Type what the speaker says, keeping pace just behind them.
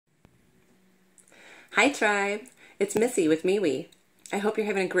Hi Tribe, it's Missy with MeWe. I hope you're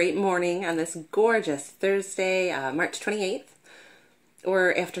having a great morning on this gorgeous Thursday, March 28th,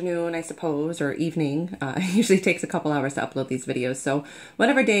 or afternoon, I suppose, or evening. It usually takes a couple hours to upload these videos, so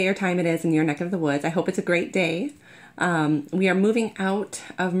whatever day or time it is in your neck of the woods, I hope it's a great day. We are moving out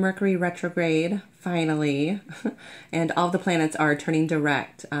of Mercury retrograde, finally, and all the planets are turning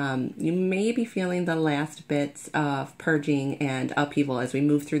direct. You may be feeling the last bits of purging and upheaval as we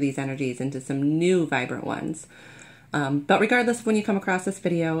move through these energies into some new vibrant ones. But regardless of when you come across this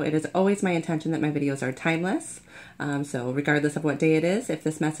video, it is always my intention that my videos are timeless. So regardless of what day it is, if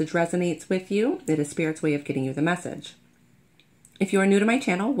this message resonates with you, it is Spirit's way of getting you the message. If you are new to my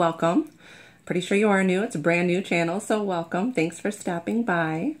channel, welcome. Pretty sure you are new. It's a brand new channel, so welcome. Thanks for stopping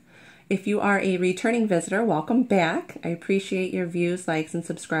by. If you are a returning visitor, welcome back. I appreciate your views, likes, and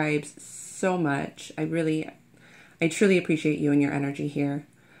subscribes so much. I truly appreciate you and your energy here.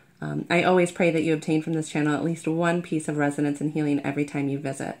 I always pray that you obtain from this channel at least one piece of resonance and healing every time you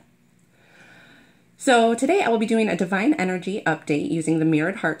visit. So today I will be doing a Divine Energy update using the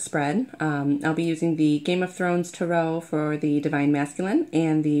Mirrored Heart Spread. I'll be using the Game of Thrones Tarot for the Divine Masculine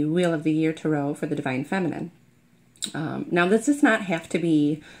and the Wheel of the Year Tarot for the Divine Feminine. Now this does not have to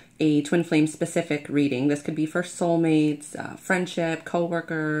be a twin flame specific reading. This could be for soulmates, friendship,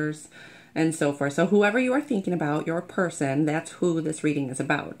 co-workers, and so forth. So whoever you are thinking about, your person, that's who this reading is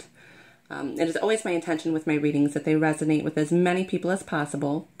about. It is always my intention with my readings that they resonate with as many people as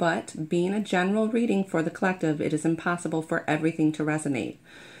possible, but being a general reading for the collective, it is impossible for everything to resonate.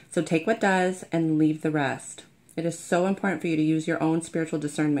 So take what does and leave the rest. It is so important for you to use your own spiritual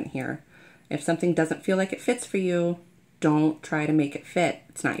discernment here. If something doesn't feel like it fits for you, don't try to make it fit.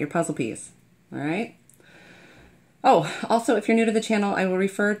 It's not your puzzle piece. All right? Oh, also, if you're new to the channel, I will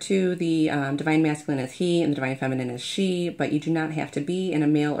refer to the Divine Masculine as he and the Divine Feminine as she, but you do not have to be in a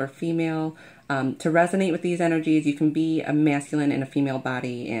male or female to resonate with these energies. You can be a masculine in a female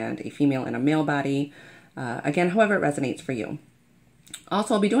body and a female in a male body. Again, however it resonates for you.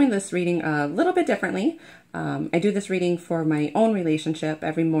 Also, I'll be doing this reading a little bit differently. I do this reading for my own relationship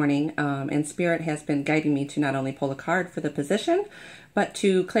every morning, and Spirit has been guiding me to not only pull a card for the position, but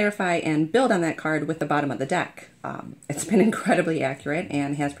to clarify and build on that card with the bottom of the deck. It's been incredibly accurate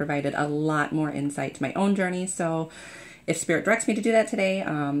and has provided a lot more insight to my own journey. So if Spirit directs me to do that today,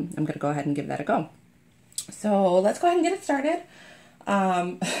 I'm going to go ahead and give that a go. So let's go ahead and get it started.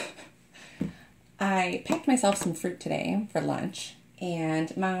 I packed myself some fruit today for lunch,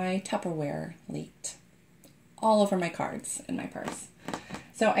 and my Tupperware leaked all over my cards in my purse.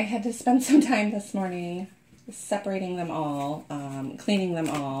 So I had to spend some time this morning separating them all, cleaning them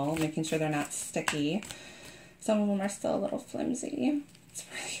all, making sure they're not sticky. Some of them are still a little flimsy.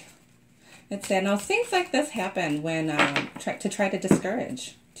 It's sad. Now, things like this happen when to try to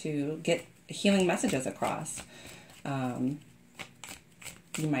discourage, to get healing messages across. You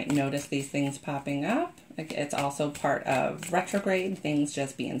might notice these things popping up. It's also part of retrograde, things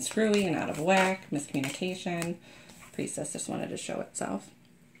just being screwy and out of whack, miscommunication. Priestess just wanted to show itself.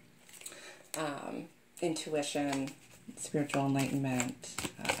 Intuition, spiritual enlightenment.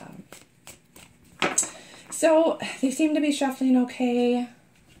 So they seem to be shuffling okay.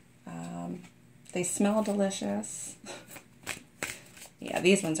 They smell delicious. Yeah,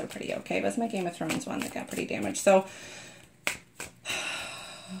 these ones are pretty okay. It was my Game of Thrones one that got pretty damaged. So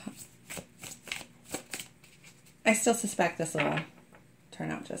I still suspect this will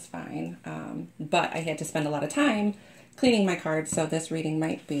turn out just fine. But I had to spend a lot of time cleaning my cards, so this reading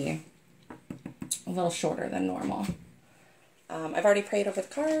might be a little shorter than normal. I've already prayed over the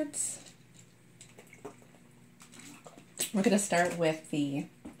cards. We're going to start with the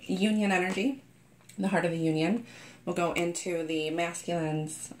union energy, the heart of the union. We'll go into the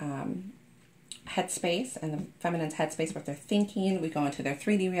masculine's headspace and the feminine's headspace, what they're thinking. We go into their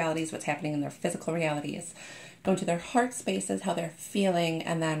 3D realities, what's happening in their physical realities. Go into their heart spaces, how they're feeling,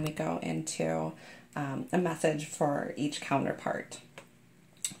 and then we go into a message for each counterpart.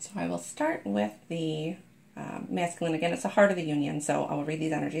 So I will start with the masculine. Again, it's the heart of the union, so I will read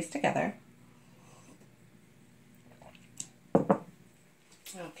these energies together.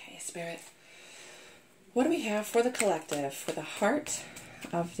 Okay, Spirit. What do we have for the collective, for the heart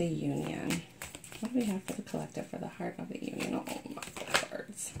of the union? What do we have for the collective, for the heart of the union? Oh, my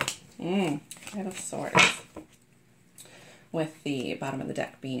cards. Five of Swords. With the bottom of the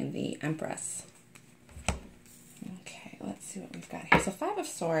deck being the Empress. Okay, let's see what we've got here. So Five of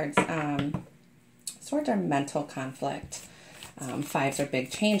Swords. Swords are mental conflict. Fives are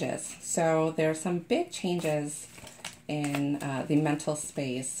big changes. So there are some big changes in the mental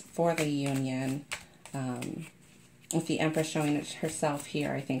space for the union. with the Empress showing it herself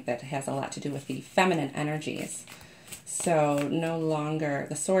here, I think that has a lot to do with the feminine energies. So no longer,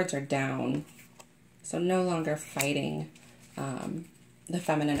 the swords are down, so no longer fighting the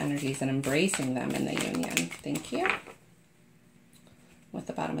feminine energies and embracing them in the union. Thank you. With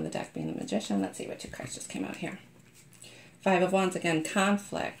the bottom of the deck being the Magician. Let's see what two cards just came out here. Five of Wands, again,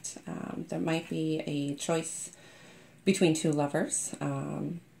 conflict. There might be a choice between two lovers.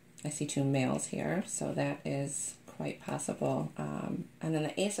 I see two males here, so that is quite possible. And then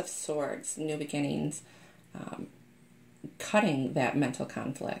the Ace of Swords, new beginnings, cutting that mental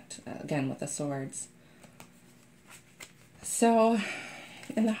conflict, again, with the swords. So,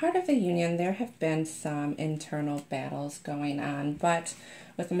 in the heart of the union, there have been some internal battles going on, but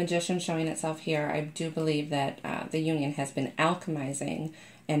with the Magician showing itself here, I do believe that the union has been alchemizing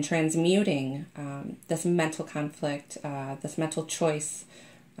and transmuting this mental conflict, this mental choice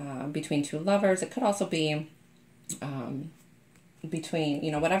between two lovers. It could also be between,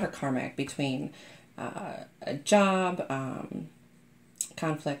 you know, whatever karmic, between a job,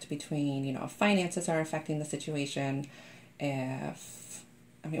 conflict between, you know, finances are affecting the situation. If,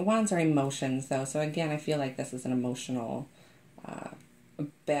 I mean, wands are emotions, though, so again, I feel like this is an emotional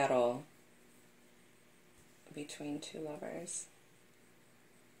battle between two lovers.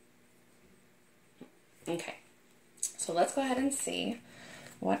 Okay, so let's go ahead and see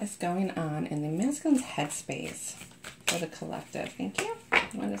what is going on in the masculine's headspace for the collective. Thank you.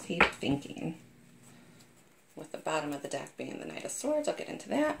 What is he thinking? With the bottom of the deck being the Knight of Swords, I'll get into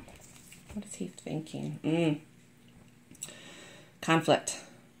that. What is he thinking? Conflict.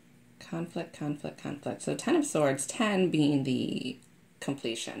 Conflict, conflict, conflict. So 10 of Swords, 10 being the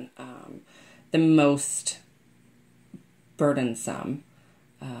completion, the most burdensome.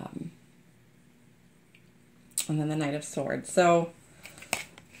 And then the Knight of Swords. So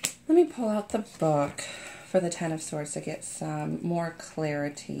let me pull out the book for the 10 of Swords to get some more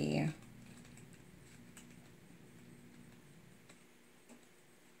clarity.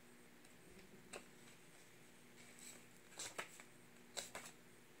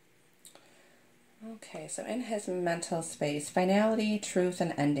 Okay, so in his mental space, finality, truth,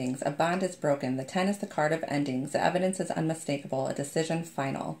 and endings. A bond is broken. The 10 is the card of endings. The evidence is unmistakable. A decision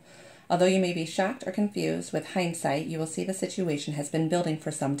final. Although you may be shocked or confused, with hindsight, you will see the situation has been building for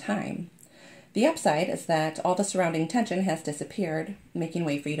some time. The upside is that all the surrounding tension has disappeared, making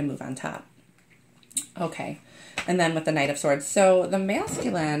way for you to move on top. Okay, and then with the Knight of Swords. So the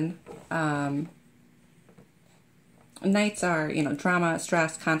masculine, knights are, you know, drama,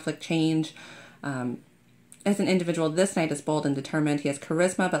 stress, conflict, change. As an individual, this knight is bold and determined. He has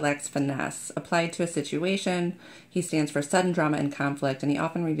charisma but lacks finesse. Applied to a situation, he stands for sudden drama and conflict, and he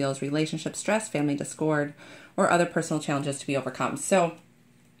often reveals relationship stress, family discord, or other personal challenges to be overcome. So,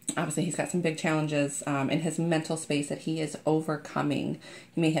 obviously, he's got some big challenges in his mental space that he is overcoming.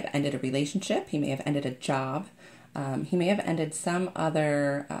 He may have ended a relationship. He may have ended a job. He may have ended some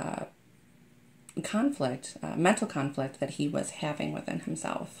other conflict, mental conflict that he was having within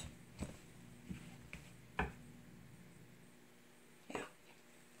himself.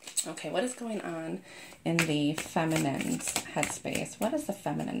 Okay, what is going on in the feminine's headspace? What is the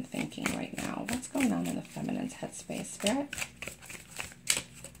feminine thinking right now? What's going on in the feminine's headspace, Spirit?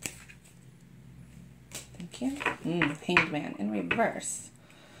 Thank you. Hanged Man in reverse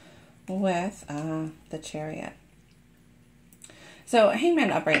with the Chariot. So Hanged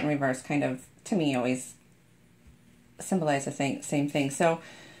Man upright in reverse kind of, to me, always symbolize the same thing. So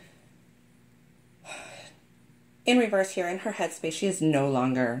in reverse here, in her headspace, she is no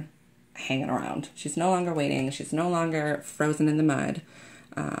longer hanging around. She's no longer waiting. She's no longer frozen in the mud.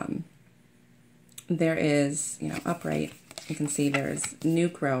 There is, you know, upright, you can see there's new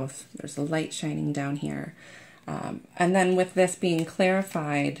growth. There's a light shining down here. And then with this being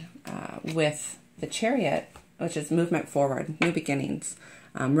clarified with the Chariot, which is movement forward, new beginnings,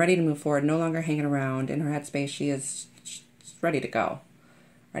 ready to move forward, no longer hanging around. In her headspace, she is ready to go,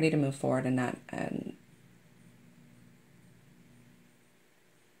 ready to move forward and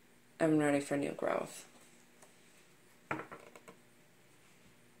I'm ready for new growth.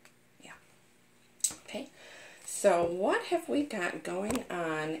 Yeah. Okay. So what have we got going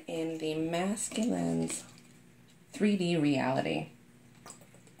on in the masculine's 3D reality?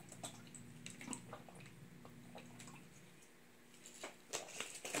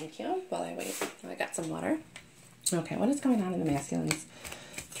 Thank you. While I wait, I got some water. Okay, what is going on in the masculine's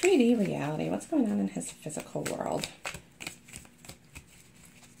 3D reality? What's going on in his physical world?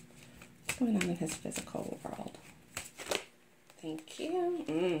 Going on in his physical world. Thank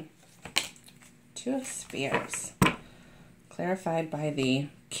you. Two of Spears. Clarified by the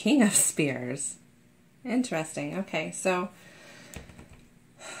King of Spears. Interesting. Okay, so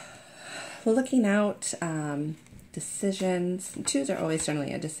looking out, decisions. Twos are always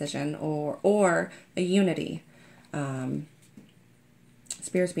generally a decision or a unity.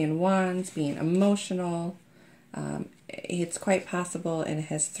 Spirits being wands, being emotional. It's quite possible in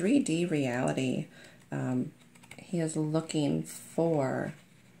his 3D reality, he is looking for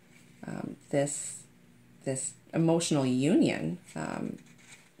this emotional union,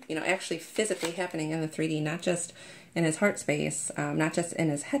 actually physically happening in the 3D, not just in his heart space, not just in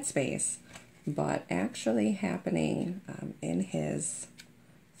his head space, but actually happening in his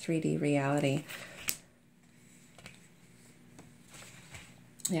 3D reality.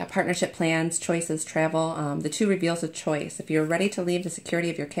 Yeah, partnership plans, choices, travel. The 2 reveals a choice. If you're ready to leave the security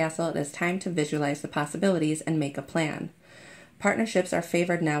of your castle, it is time to visualize the possibilities and make a plan. Partnerships are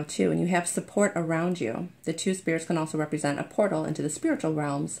favored now too, and you have support around you. The 2 spirits can also represent a portal into the spiritual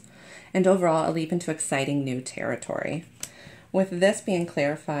realms, and overall a leap into exciting new territory. With this being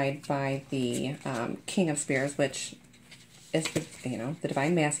clarified by the King of Spears, which is the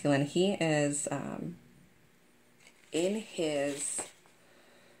Divine Masculine, he is in his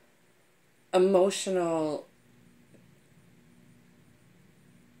emotional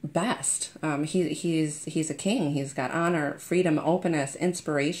best. He's a king. He's got honor, freedom, openness,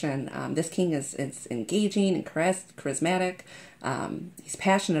 inspiration. This king is engaging and charismatic. He's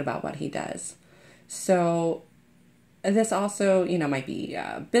passionate about what he does. So this also, might be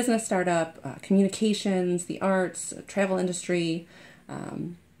a business startup, communications, the arts, travel industry.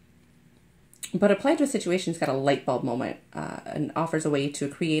 But applied to a situation, he's got a light bulb moment and offers a way to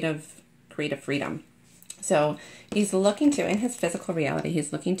creative freedom. So he's looking to, in his physical reality,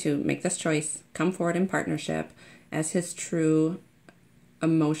 he's looking to make this choice, come forward in partnership as his true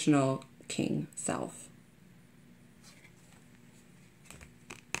emotional king self.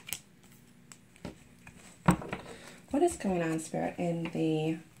 What is going on, Spirit, in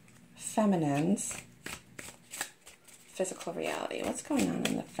the feminine's physical reality? What's going on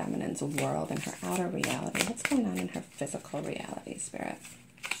in the feminine's world, in her outer reality? What's going on in her physical reality, Spirit?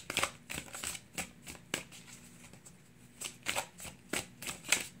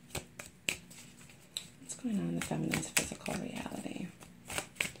 What's going on in the feminine's physical reality?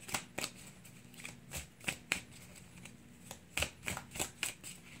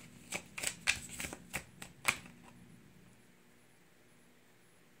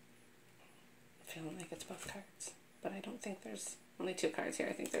 Feeling like it's both cards, but I don't think there's only 2 cards here.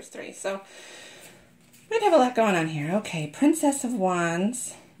 I think there's 3. So might have a lot going on here. Okay, Princess of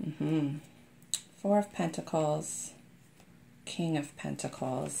Wands, 4 of Pentacles, King of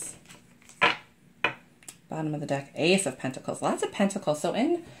Pentacles, bottom of the deck, Ace of Pentacles, lots of Pentacles. So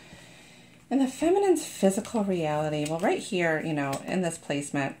in the feminine's physical reality, well, right here, in this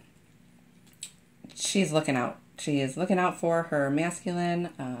placement, she's looking out. She is looking out for her masculine.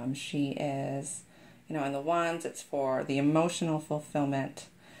 She is, in the Wands, it's for the emotional fulfillment.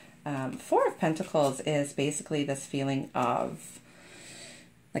 4 of Pentacles is basically this feeling of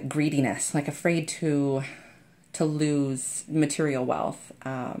like greediness, like afraid to lose material wealth.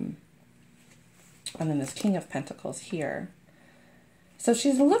 And then this King of Pentacles here. So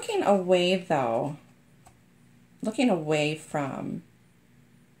she's looking away, though, looking away from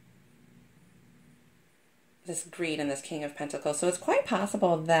this greed and this King of Pentacles. So it's quite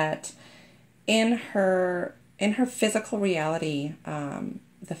possible that in her physical reality,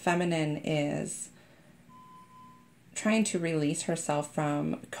 the feminine is trying to release herself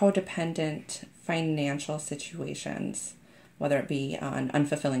from codependent financial situations, whether it be an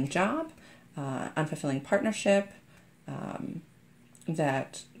unfulfilling job, unfulfilling partnership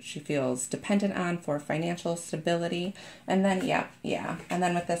that she feels dependent on for financial stability. And then, and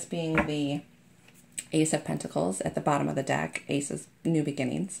then with this being the Ace of Pentacles at the bottom of the deck, Ace is new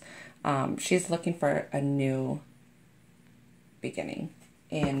beginnings. She's looking for a new beginning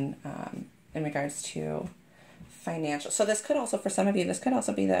in regards to financial. So this could also, for some of you, this could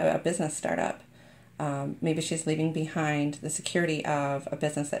also be a business startup. Maybe she's leaving behind the security of a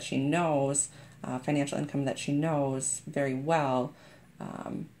business that she knows, financial income that she knows very well,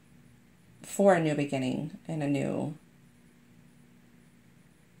 for a new beginning and a new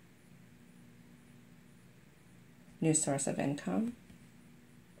source of income.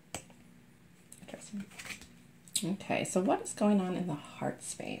 Interesting. Okay, so what is going on in the heart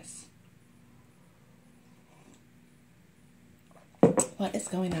space? What is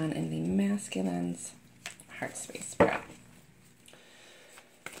going on in the masculine's heart space, Spirit?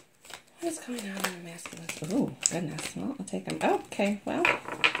 What is going on in the masculine's? Oh, goodness. Well, I'll take them. Okay, well,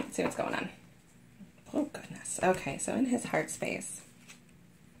 let's see what's going on. Oh, goodness. Okay, so in his heart space,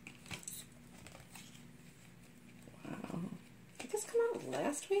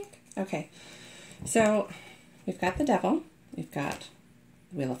 think? Okay. So we've got the Devil, we've got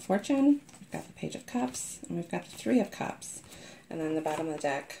the Wheel of Fortune, we've got the Page of Cups, and we've got the Three of Cups. And then the bottom of the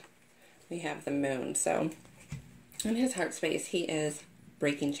deck, we have the Moon. So in his heart space, he is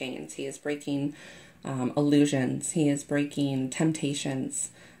breaking chains. He is breaking illusions. He is breaking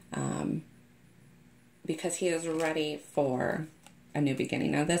temptations because he is ready for a new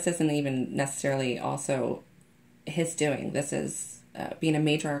beginning. Now, this isn't even necessarily also his doing. This is being a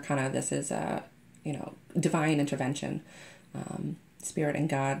major arcana. This is divine intervention, Spirit and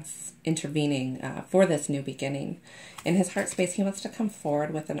God's intervening for this new beginning. In his heart space, he wants to come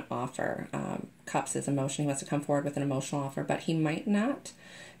forward with an offer. Cups is emotion. He wants to come forward with an emotional offer, but he might not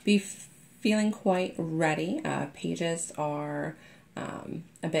be feeling quite ready. Pages are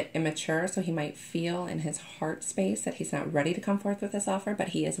a bit immature, so he might feel in his heart space that he's not ready to come forth with this offer, but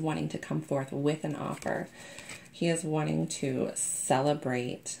he is wanting to come forth with an offer. He is wanting to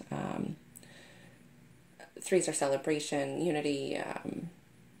celebrate. Threes are celebration, unity,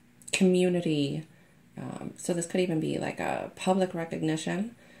 community. So this could even be like a public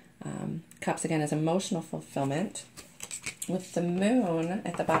recognition. Cups, again, is emotional fulfillment. With the Moon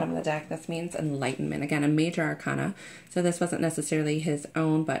at the bottom of the deck, this means enlightenment. Again, a major arcana. So this wasn't necessarily his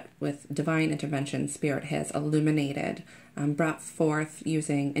own, but with divine intervention, Spirit has illuminated, brought forth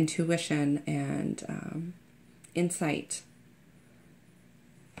using intuition and insight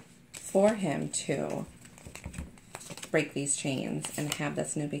for him to break these chains and have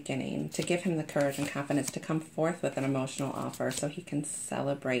this new beginning, to give him the courage and confidence to come forth with an emotional offer so he can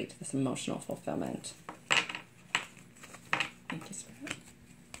celebrate this emotional fulfillment. Thank you, Spirit.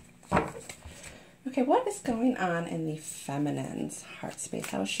 Okay, what is going on in the feminine's heart space?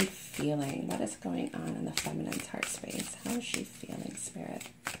 How is she feeling? What is going on in the feminine's heart space? How is she feeling, Spirit?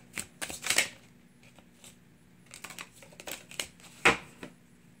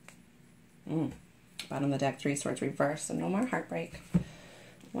 Bottom of the deck, Three Swords reverse, so no more heartbreak.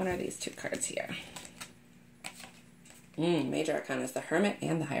 What are these two cards here? Major arcana is the Hermit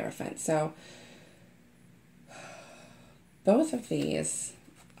and the Hierophant. So both of these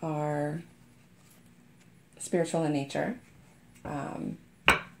are spiritual in nature.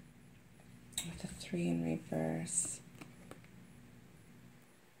 With the Three in reverse.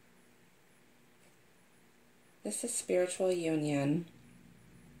 This is spiritual union.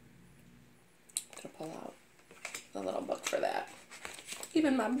 I'm gonna pull out the little book for that.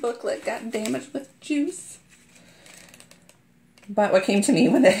 Even my booklet got damaged with juice. But what came to me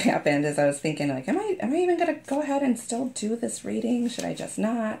when that happened is I was thinking, like, am I even gonna go ahead and still do this reading? Should I just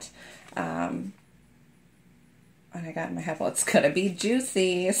not? And I got in my head, well, it's gonna be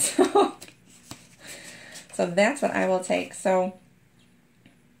juicy. So that's what I will take. So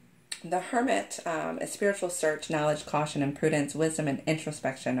the Hermit is spiritual search, knowledge, caution, and prudence, wisdom, and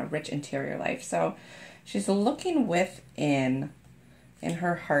introspection, a rich interior life. So she's looking within in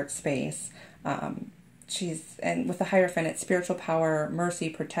her heart space. And with the Hierophant, it's spiritual power, mercy,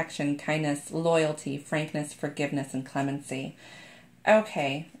 protection, kindness, loyalty, frankness, forgiveness, and clemency.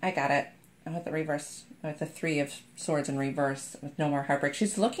 Okay, I got it. And with the reverse, with the Three of Swords in reverse, with no more heartbreak,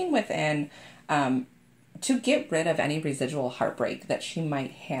 she's looking within to get rid of any residual heartbreak that she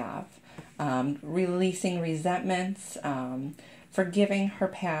might have. Releasing resentments, forgiving her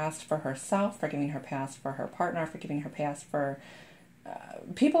past for herself, forgiving her past for her partner, forgiving her past for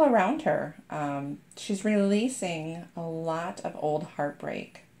people around her. She's releasing a lot of old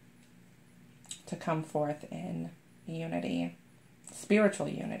heartbreak to come forth in unity, spiritual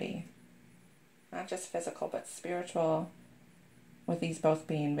unity. Not just physical, but spiritual, with these both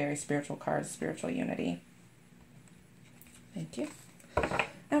being very spiritual cards, spiritual unity. Thank you.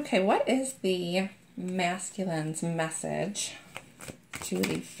 Okay, what is the masculine's message to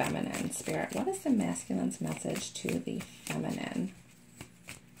the feminine, Spirit? What is the masculine's message to the feminine?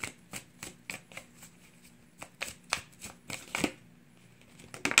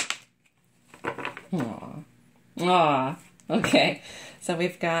 Aw. Okay. So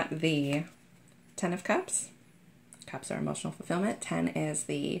we've got the Ten of Cups. Cups are emotional fulfillment. 10 is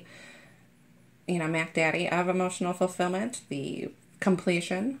the, Mac Daddy of emotional fulfillment, the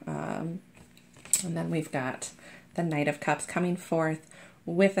completion. And then we've got the Knight of Cups coming forth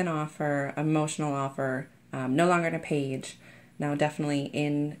with an offer, emotional offer, no longer in a page. Now definitely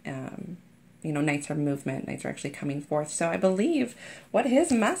in, Knights are movement. Knights are actually coming forth. So I believe what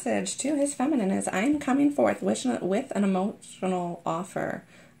his message to his feminine is, I'm coming forth with an emotional offer,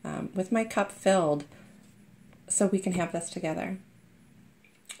 with my cup filled, so we can have this together.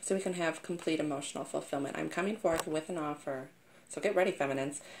 So we can have complete emotional fulfillment. I'm coming forth with an offer. So get ready,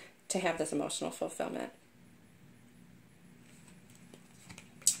 feminines, to have this emotional fulfillment.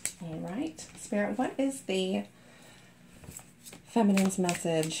 All right, Spirit, what is the feminine's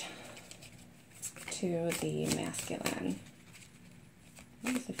message to the masculine?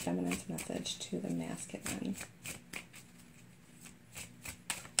 What is the feminine's message to the masculine?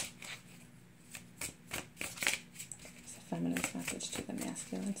 What's the feminine's message to the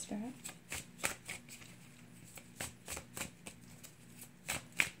masculine, Spirit?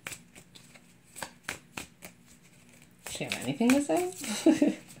 Does she have anything to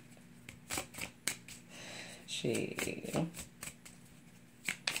say? She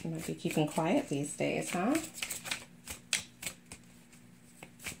might be keeping quiet these days, huh?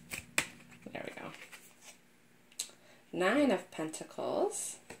 There we go. 9 of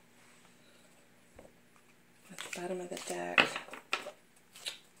Pentacles. At the bottom of the deck.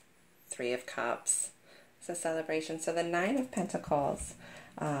 3 of Cups. It's a celebration. So the 9 of Pentacles,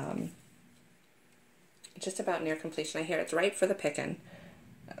 just about near completion. I hear it's ripe for the picking.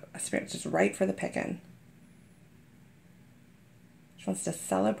 Spirit's just ripe for the picking. She wants to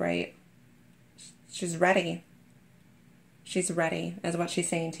celebrate. She's ready. She's ready, is what she's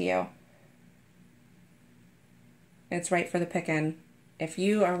saying to you. It's right for the picking. If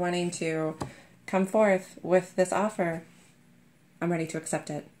you are wanting to come forth with this offer, I'm ready to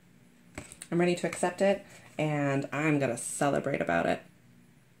accept it. I'm ready to accept it, and I'm going to celebrate about it.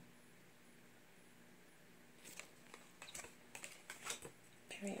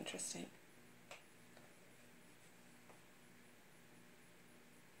 Very interesting.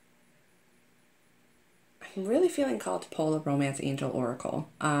 I'm really feeling called to pull a Romance Angel Oracle.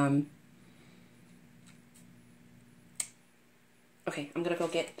 Okay, I'm going to go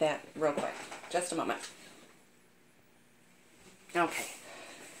get that real quick. Just a moment. Okay.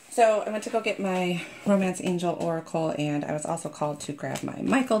 So I went to go get my Romance Angel Oracle, and I was also called to grab my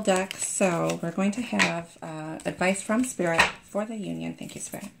Michael deck. So we're going to have advice from Spirit for the union. Thank you,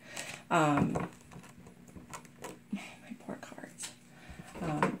 Spirit. My poor cards.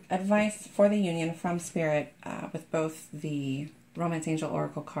 Advice for the union from Spirit with both the Romance Angel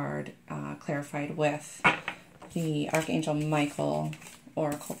Oracle card clarified with the Archangel Michael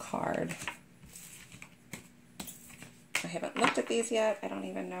Oracle card. I haven't looked at these yet. I don't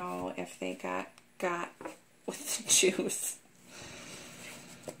even know if they got with the juice.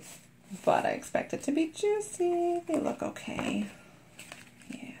 But I expect it to be juicy. They look okay.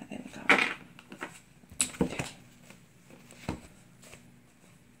 Yeah, they look all right. Okay.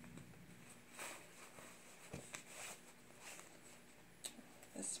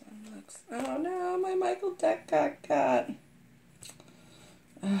 This one looks... Oh no, my Michael deck got...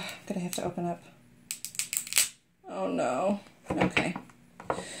 I'm gonna have to open up... Oh no. Okay.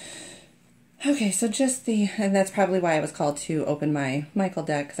 Okay, so just the, and that's probably why I was called to open my Michael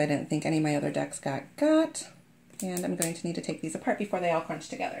deck, because I didn't think any of my other decks got. And I'm going to need to take these apart before they all crunch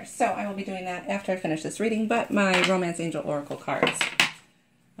together. So I will be doing that after I finish this reading, but my Romance Angel Oracle cards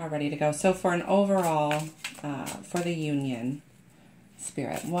are ready to go. So for an overall, for the union,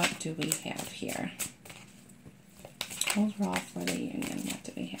 Spirit, what do we have here? Overall for the union, what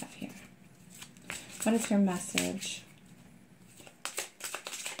do we have here? What is your message?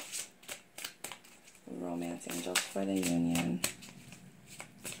 Romance Angels for the union.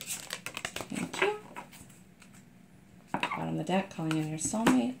 Thank you. Bottom of the deck, calling in your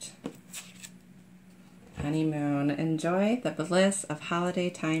soulmate. Honeymoon. Enjoy the bliss of holiday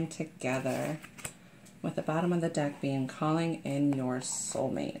time together. With the bottom of the deck being calling in your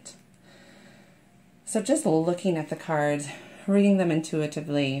soulmate. So just looking at the cards, reading them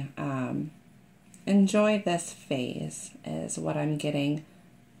intuitively, enjoy this phase is what I'm getting.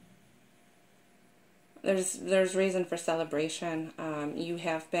 There's reason for celebration. You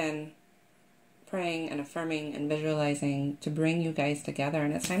have been praying and affirming and visualizing to bring you guys together,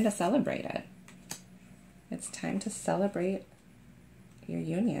 and it's time to celebrate it. It's time to celebrate your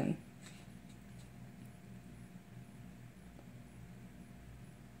union.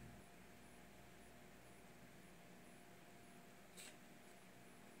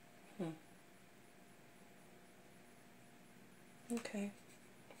 Okay.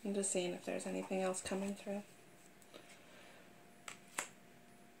 I'm just seeing if there's anything else coming through.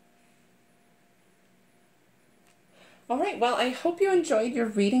 All right, well, I hope you enjoyed your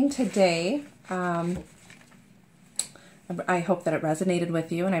reading today. I hope that it resonated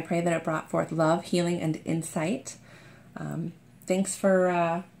with you, and I pray that it brought forth love, healing, and insight. Thanks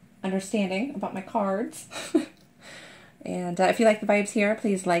for understanding about my cards. And if you like the vibes here,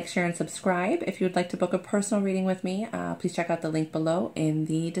 please like, share, and subscribe. If you would like to book a personal reading with me, please check out the link below in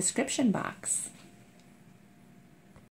the description box.